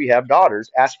doors if we have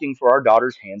daughters, asking for our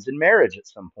daughters' hands in marriage at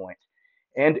some point.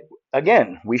 And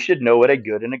again, we should know what a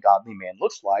good and a godly man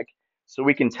looks like so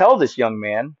we can tell this young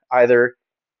man either,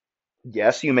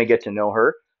 yes, you may get to know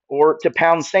her, or to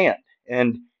pound sand.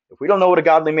 And if we don't know what a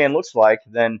godly man looks like,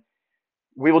 then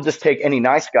we will just take any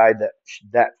nice guy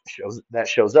that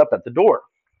shows up at the door.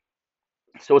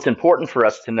 So it's important for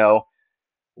us to know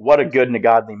what a good and a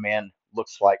godly man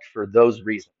looks like for those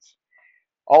reasons.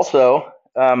 Also,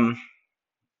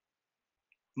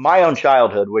 my own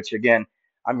childhood, which again,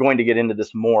 I'm going to get into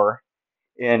this more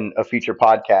in a future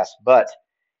podcast, but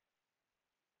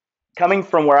coming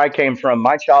from where I came from,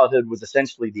 my childhood was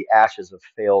essentially the ashes of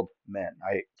failed men.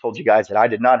 I told you guys that I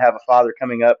did not have a father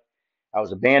coming up. I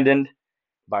was abandoned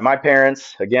by my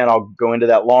parents. Again, I'll go into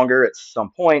that longer at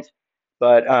some point.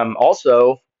 But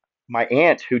also, my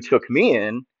aunt who took me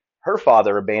in, her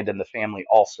father abandoned the family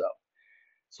also.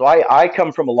 So I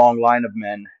come from a long line of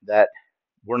men that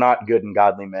were not good and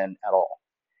godly men at all.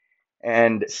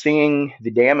 And seeing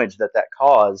the damage that that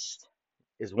caused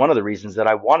is one of the reasons that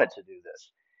I wanted to do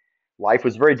this. Life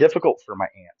was very difficult for my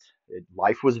aunt.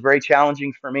 Life was very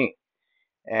challenging for me.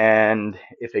 And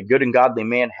if a good and godly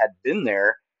man had been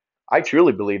there, I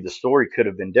truly believe the story could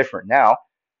have been different. Now,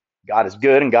 God is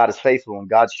good and God is faithful, and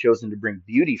God's chosen to bring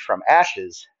beauty from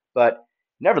ashes. But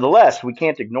nevertheless, we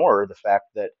can't ignore the fact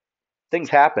that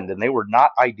things happened and they were not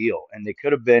ideal, and they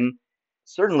could have been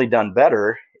certainly done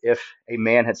better if a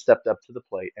man had stepped up to the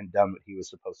plate and done what he was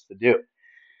supposed to do.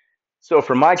 So,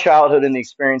 from my childhood and the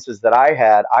experiences that I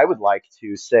had, I would like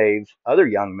to save other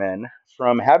young men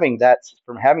from having that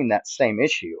same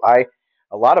issue. A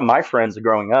lot of my friends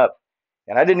growing up,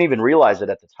 and I didn't even realize it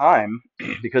at the time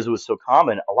because it was so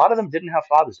common. A lot of them didn't have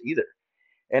fathers either,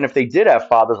 and if they did have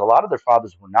fathers, a lot of their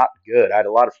fathers were not good. I had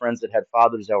a lot of friends that had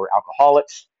fathers that were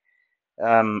alcoholics.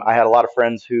 I had a lot of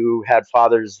friends who had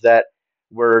fathers that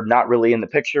were not really in the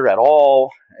picture at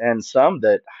all, and some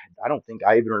that I don't think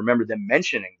I even remember them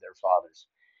mentioning their fathers.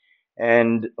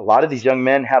 And a lot of these young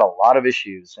men had a lot of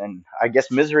issues, and I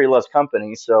guess misery loves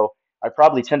company, so I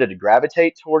probably tended to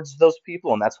gravitate towards those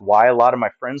people, and that's why a lot of my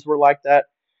friends were like that.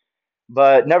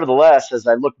 But nevertheless, as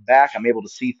I look back, I'm able to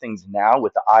see things now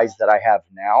with the eyes that I have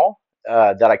now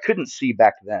that I couldn't see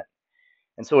back then.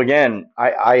 And so again,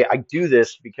 I do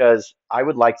this because I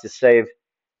would like to save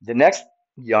the next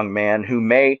young man who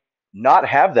may not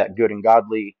have that good and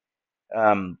godly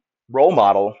um, role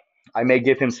model. I may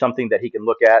give him something that he can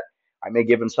look at. I may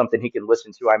give him something he can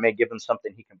listen to. I may give him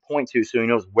something he can point to so he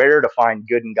knows where to find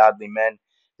good and godly men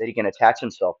that he can attach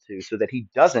himself to so that he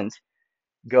doesn't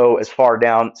go as far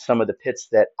down some of the pits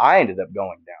that I ended up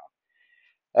going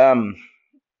down.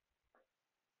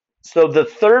 So the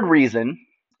third reason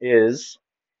is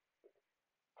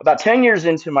about 10 years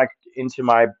into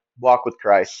my walk with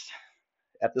Christ.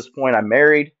 At this point, I'm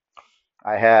married.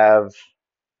 I have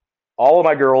all of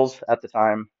my girls at the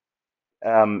time,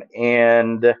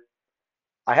 and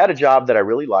I had a job that I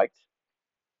really liked.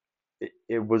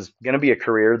 It was going to be a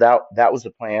career. That was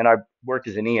the plan. I worked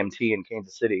as an EMT in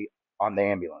Kansas City on the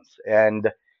ambulance,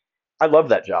 and I loved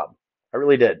that job. I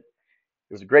really did.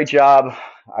 It was a great job.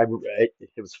 It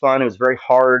was fun. It was very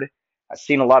hard. I've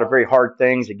seen a lot of very hard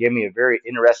things. It gave me a very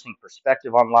interesting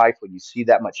perspective on life when you see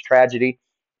that much tragedy.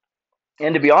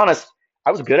 And to be honest,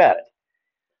 I was good at it.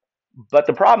 But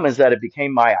the problem is that it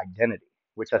became my identity,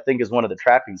 which I think is one of the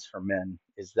trappings for men,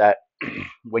 is that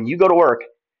when you go to work,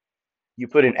 you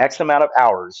put in X amount of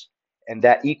hours and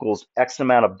that equals X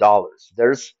amount of dollars.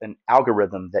 There's an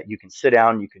algorithm that you can sit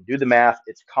down, you can do the math,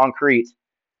 it's concrete.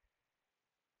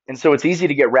 And so it's easy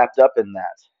to get wrapped up in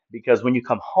that because when you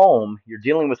come home, you're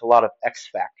dealing with a lot of X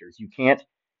factors. You can't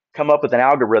come up with an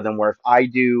algorithm where if I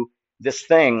do this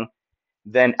thing,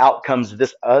 then out comes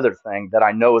this other thing that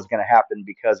I know is going to happen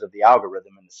because of the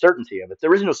algorithm and the certainty of it.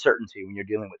 There is no certainty when you're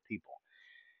dealing with people.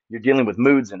 You're dealing with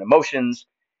moods and emotions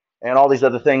and all these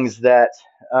other things that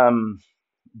um,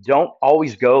 don't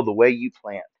always go the way you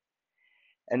planned.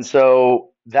 And so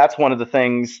that's one of the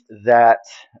things that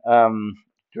um,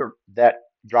 that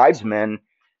drives men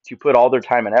to put all their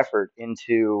time and effort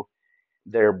into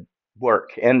their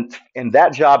work. And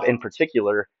that job in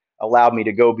particular allowed me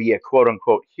to go be a quote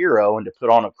unquote hero and to put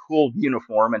on a cool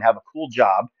uniform and have a cool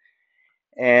job.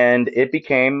 And it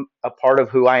became a part of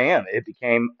who I am. It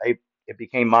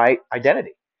became my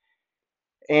identity.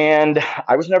 And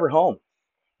I was never home.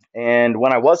 And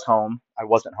when I was home, I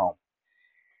wasn't home.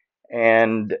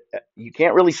 And you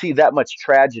can't really see that much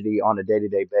tragedy on a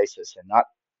day-to-day basis and not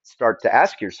start to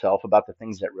ask yourself about the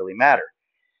things that really matter.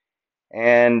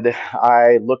 And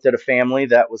I looked at a family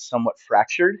that was somewhat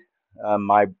fractured.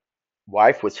 My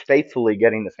wife was faithfully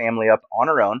getting the family up on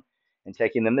her own and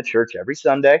taking them to church every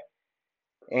Sunday.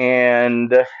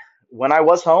 And when I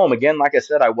was home, again, like I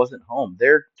said, I wasn't home.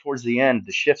 There towards the end,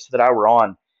 the shifts that I were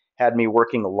on had me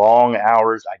working long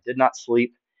hours. I did not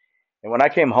sleep. And when I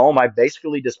came home, I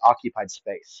basically just occupied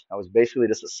space. I was basically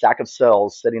just a sack of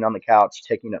cells sitting on the couch,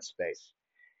 taking up space.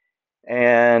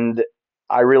 And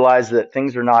I realized that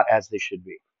things are not as they should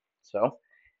be. So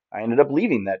I ended up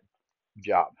leaving that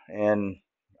job. And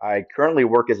I currently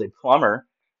work as a plumber,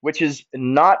 which is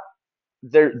not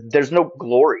there's no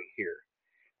glory here.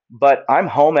 But I'm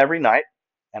home every night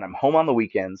and I'm home on the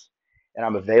weekends and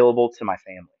I'm available to my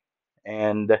family.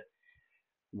 And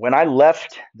when I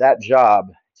left that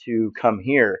job to come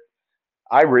here,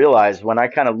 I realized when I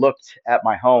kind of looked at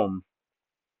my home,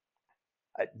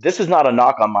 this is not a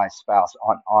knock on my spouse,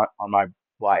 on my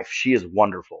wife. She is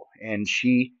wonderful and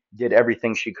she did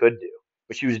everything she could do,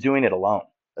 but she was doing it alone,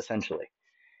 essentially.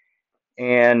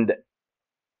 And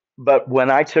but when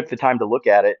I took the time to look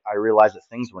at it, I realized that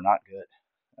things were not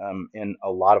good in a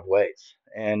lot of ways.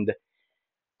 And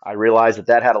I realized that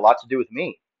that had a lot to do with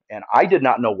me. And I did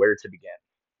not know where to begin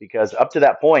because up to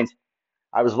that point,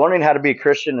 I was learning how to be a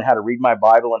Christian and how to read my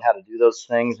Bible and how to do those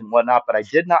things and whatnot, but I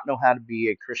did not know how to be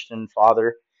a Christian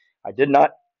father. I did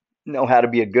not know how to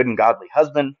be a good and godly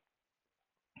husband.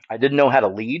 I didn't know how to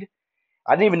lead.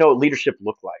 I didn't even know what leadership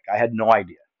looked like. I had no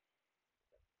idea.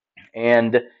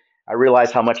 And I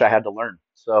realized how much I had to learn.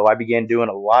 So I began doing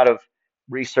a lot of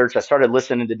research. I started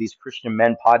listening to these Christian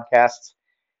men podcasts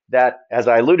that, as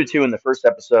I alluded to in the first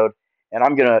episode, and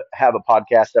I'm going to have a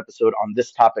podcast episode on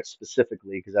this topic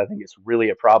specifically because I think it's really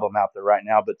a problem out there right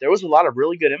now. But there was a lot of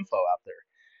really good info out there,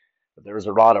 but there was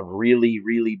a lot of really,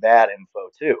 really bad info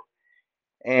too.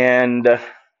 And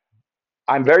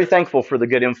I'm very thankful for the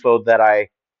good info that I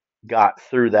got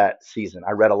through that season.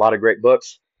 I read a lot of great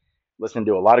books, listened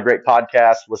to a lot of great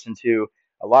podcasts, listened to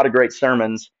a lot of great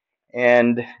sermons,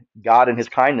 and God in His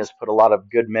kindness put a lot of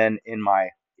good men in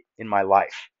my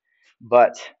life.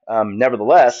 But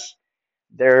nevertheless,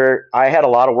 there I had a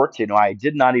lot of work to do. I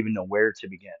did not even know where to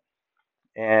begin.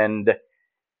 And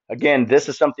again, this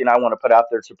is something I want to put out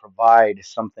there to provide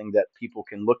something that people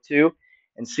can look to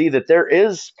and see that there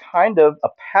is kind of a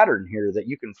pattern here that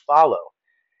you can follow.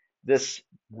 This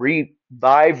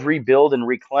revive, rebuild, and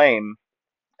reclaim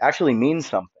actually means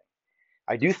something.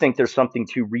 I do think there's something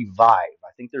to revive.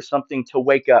 I think there's something to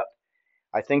wake up.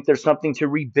 I think there's something to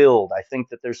rebuild. I think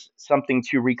that there's something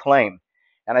to reclaim.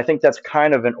 And I think that's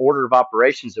kind of an order of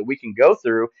operations that we can go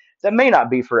through that may not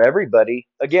be for everybody.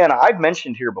 Again, I've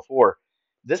mentioned here before,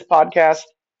 this podcast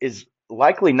is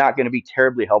likely not going to be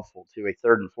terribly helpful to a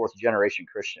third and fourth generation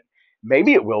Christian.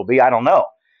 Maybe it will be, I don't know.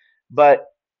 But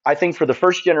I think for the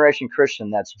first generation Christian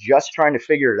that's just trying to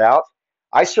figure it out,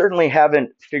 I certainly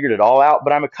haven't figured it all out,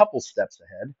 but I'm a couple steps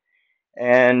ahead.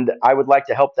 And I would like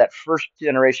to help that first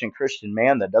generation Christian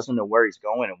man that doesn't know where he's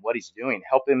going and what he's doing,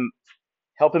 help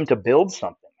him to build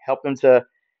something, help him to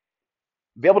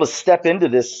be able to step into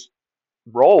this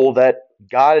role that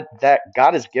God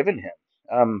has given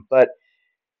him. But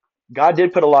God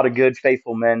did put a lot of good,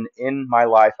 faithful men in my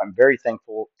life. I'm very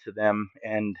thankful to them,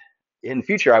 and in the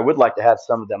future, I would like to have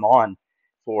some of them on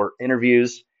for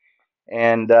interviews.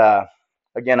 And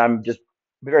again, I'm just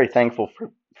very thankful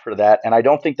for that. And I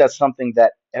don't think that's something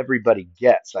that everybody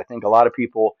gets. I think a lot of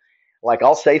people, like,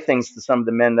 I'll say things to some of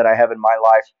the men that I have in my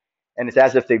life, and it's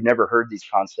as if they've never heard these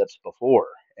concepts before.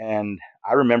 And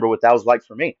I remember what that was like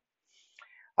for me.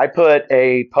 I put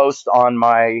a post on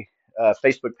my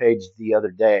Facebook page the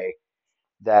other day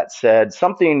that said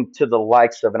something to the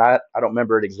likes of, and I don't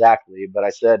remember it exactly, but I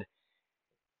said,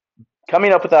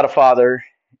 coming up without a father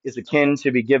is akin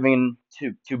to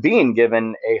being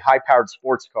given a high-powered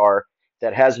sports car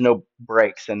that has no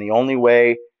brakes, and the only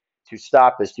way to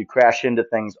stop is to crash into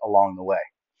things along the way.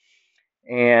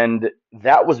 And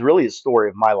that was really the story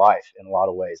of my life in a lot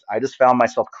of ways. I just found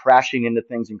myself crashing into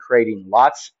things and creating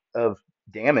lots of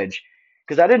damage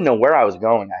because I didn't know where I was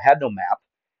going. I had no map.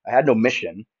 I had no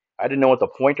mission. I didn't know what the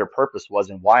point or purpose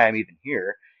was and why I'm even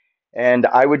here. And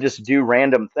I would just do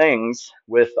random things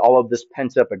with all of this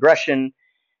pent up aggression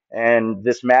and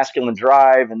this masculine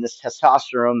drive and this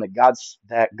testosterone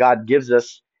that God gives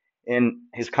us in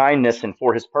his kindness and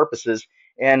for his purposes.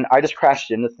 And I just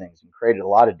crashed into things and created a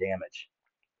lot of damage.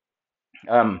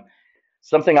 Um,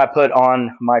 Something I put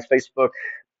on my Facebook,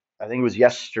 I think it was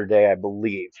yesterday, I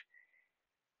believe.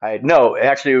 I no,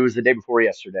 actually it was the day before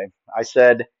yesterday. I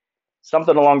said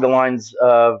something along the lines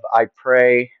of, I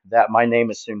pray that my name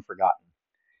is soon forgotten.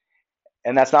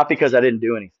 And that's not because I didn't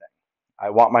do anything. I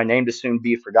want my name to soon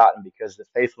be forgotten because the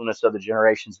faithfulness of the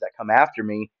generations that come after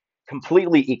me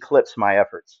completely eclipse my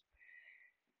efforts.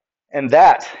 And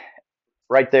that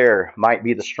right there might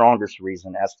be the strongest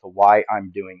reason as to why I'm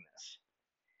doing this.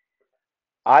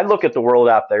 I look at the world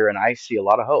out there and I see a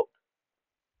lot of hope.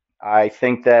 I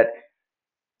think that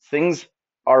things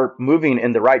are moving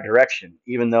in the right direction,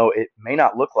 even though it may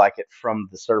not look like it from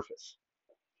the surface.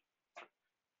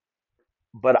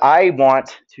 But I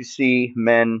want to see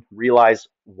men realize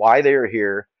why they are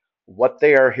here, what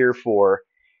they are here for,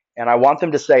 and I want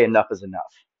them to say enough is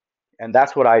enough. And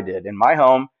that's what I did. In my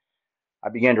home, I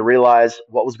began to realize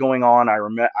what was going on. I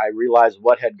realized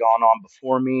what had gone on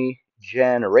before me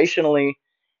generationally,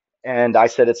 and I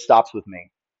said it stops with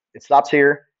me. It stops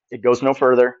here. It goes no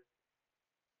further.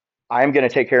 I'm going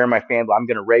to take care of my family. I'm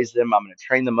going to raise them. I'm going to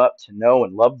train them up to know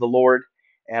and love the Lord,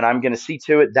 and I'm going to see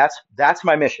to it. That's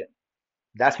my mission.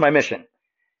 That's my mission,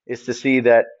 is to see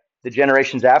that the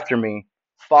generations after me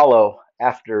follow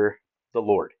after the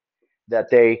Lord, that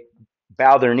they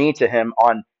bow their knee to him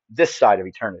on this side of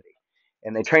eternity.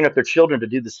 And they train up their children to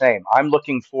do the same. I'm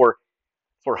looking for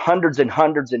hundreds and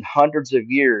hundreds and hundreds of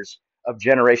years of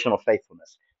generational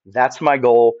faithfulness. That's my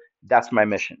goal. That's my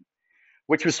mission,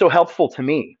 which was so helpful to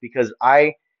me because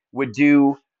I would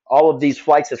do all of these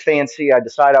flights of fancy. I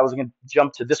decided I was going to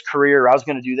jump to this career, or I was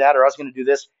going to do that, or I was going to do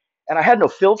this. And I had no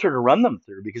filter to run them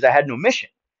through because I had no mission.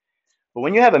 But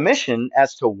when you have a mission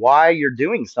as to why you're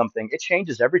doing something, it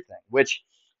changes everything, which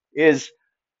is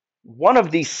one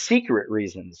of the secret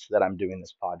reasons that I'm doing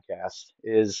this podcast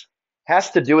is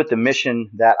has to do with the mission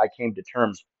that I came to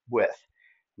terms with.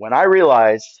 When I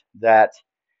realized that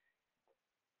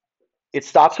it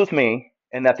stops with me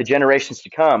and that the generations to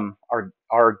come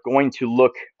are going to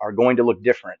look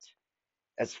different.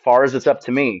 As far as it's up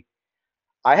to me,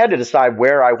 I had to decide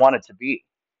where I wanted to be.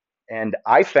 And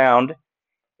I found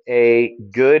a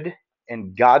good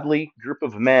and godly group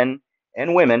of men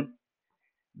and women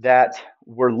that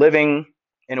were living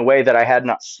in a way that I had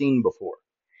not seen before.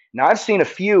 Now, I've seen a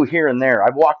few here and there.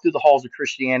 I've walked through the halls of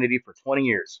Christianity for 20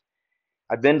 years.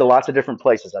 I've been to lots of different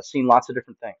places. I've seen lots of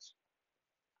different things.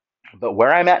 But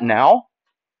where I'm at now,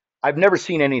 I've never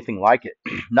seen anything like it.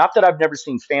 Not that I've never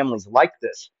seen families like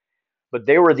this, but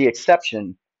they were the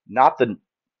exception, not the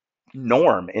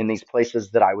norm in these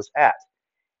places that I was at.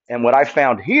 And what I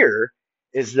found here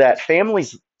is that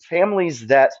families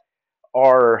that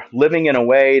are living in a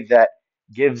way that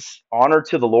gives honor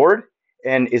to the Lord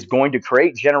and is going to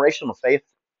create generational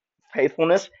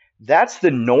faithfulness, that's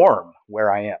the norm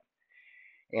where I am.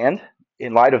 And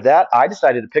in light of that, I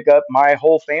decided to pick up my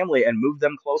whole family and move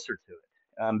them closer to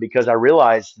it, because I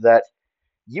realized that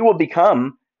you will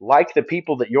become like the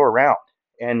people that you're around.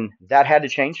 And that had to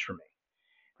change for me.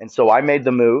 And so I made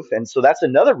the move. And so that's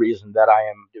another reason that I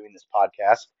am doing this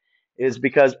podcast, is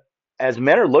because as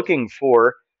men are looking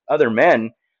for other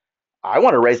men, I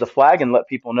want to raise a flag and let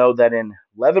people know that in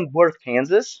Leavenworth,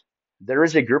 Kansas, there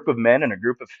is a group of men and a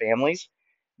group of families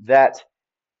that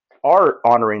are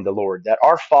honoring the Lord, that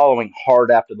are following hard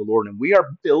after the Lord. And we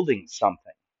are building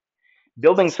something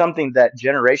that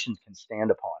generations can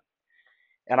stand upon.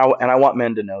 And I want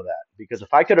men to know that, because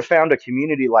if I could have found a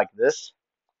community like this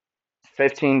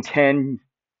 15, 10,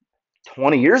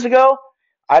 20 years ago,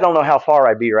 I don't know how far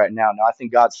I'd be right now. Now, I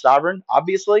think God's sovereign,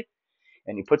 obviously,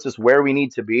 and He puts us where we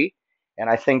need to be. And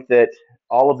I think that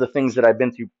all of the things that I've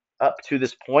been through up to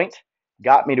this point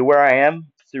got me to where I am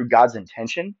through God's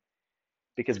intention,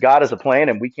 because God has a plan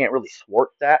and we can't really thwart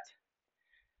that.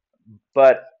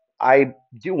 But I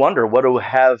do wonder what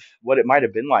it might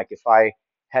have been like if I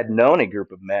had known a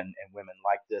group of men and women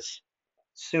like this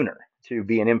sooner, to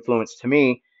be an influence to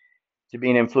me, to be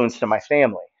an influence to my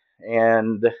family.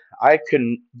 And I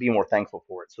couldn't be more thankful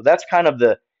for it. So that's kind of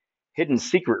the hidden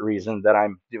secret reason that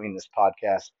I'm doing this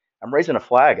podcast. I'm raising a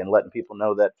flag and letting people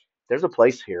know that there's a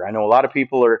place here. I know a lot of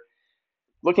people are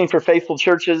looking for faithful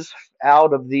churches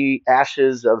out of the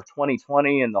ashes of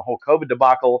 2020 and the whole COVID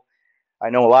debacle. I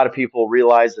know a lot of people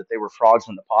realized that they were frogs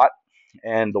in the pot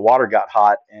and the water got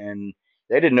hot and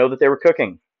they didn't know that they were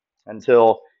cooking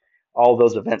until all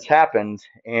those events happened,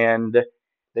 and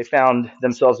they found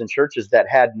themselves in churches that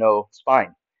had no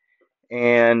spine.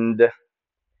 And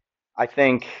I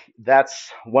think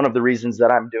that's one of the reasons that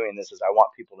I'm doing this, is I want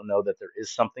people to know that there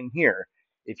is something here.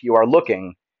 If you are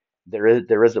looking, there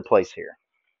is a place here.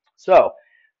 So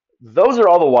those are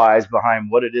all the whys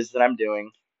behind what it is that I'm doing.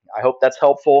 I hope that's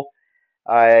helpful.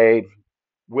 I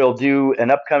will do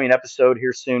an upcoming episode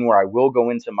here soon where I will go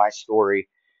into my story.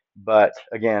 But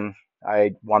again,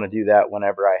 I want to do that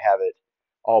whenever I have it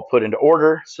all put into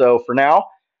order. So for now,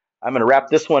 I'm going to wrap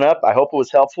this one up. I hope it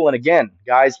was helpful. And again,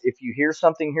 guys, if you hear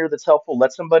something here that's helpful,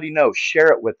 let somebody know. Share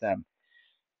it with them.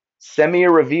 Send me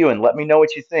a review and let me know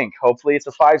what you think. Hopefully, it's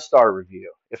a 5-star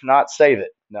review. If not, save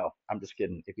it. No, I'm just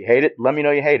kidding. If you hate it, let me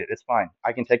know you hate it. It's fine.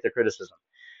 I can take the criticism.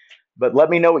 But let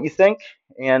me know what you think.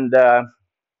 And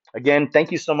again,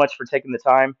 thank you so much for taking the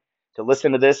time to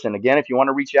listen to this. And again, if you want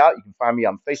to reach out, you can find me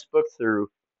on Facebook through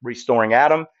Restoring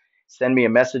Adam. Send me a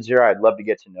message there. I'd love to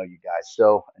get to know you guys.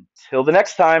 So until the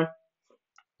next time,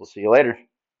 we'll see you later.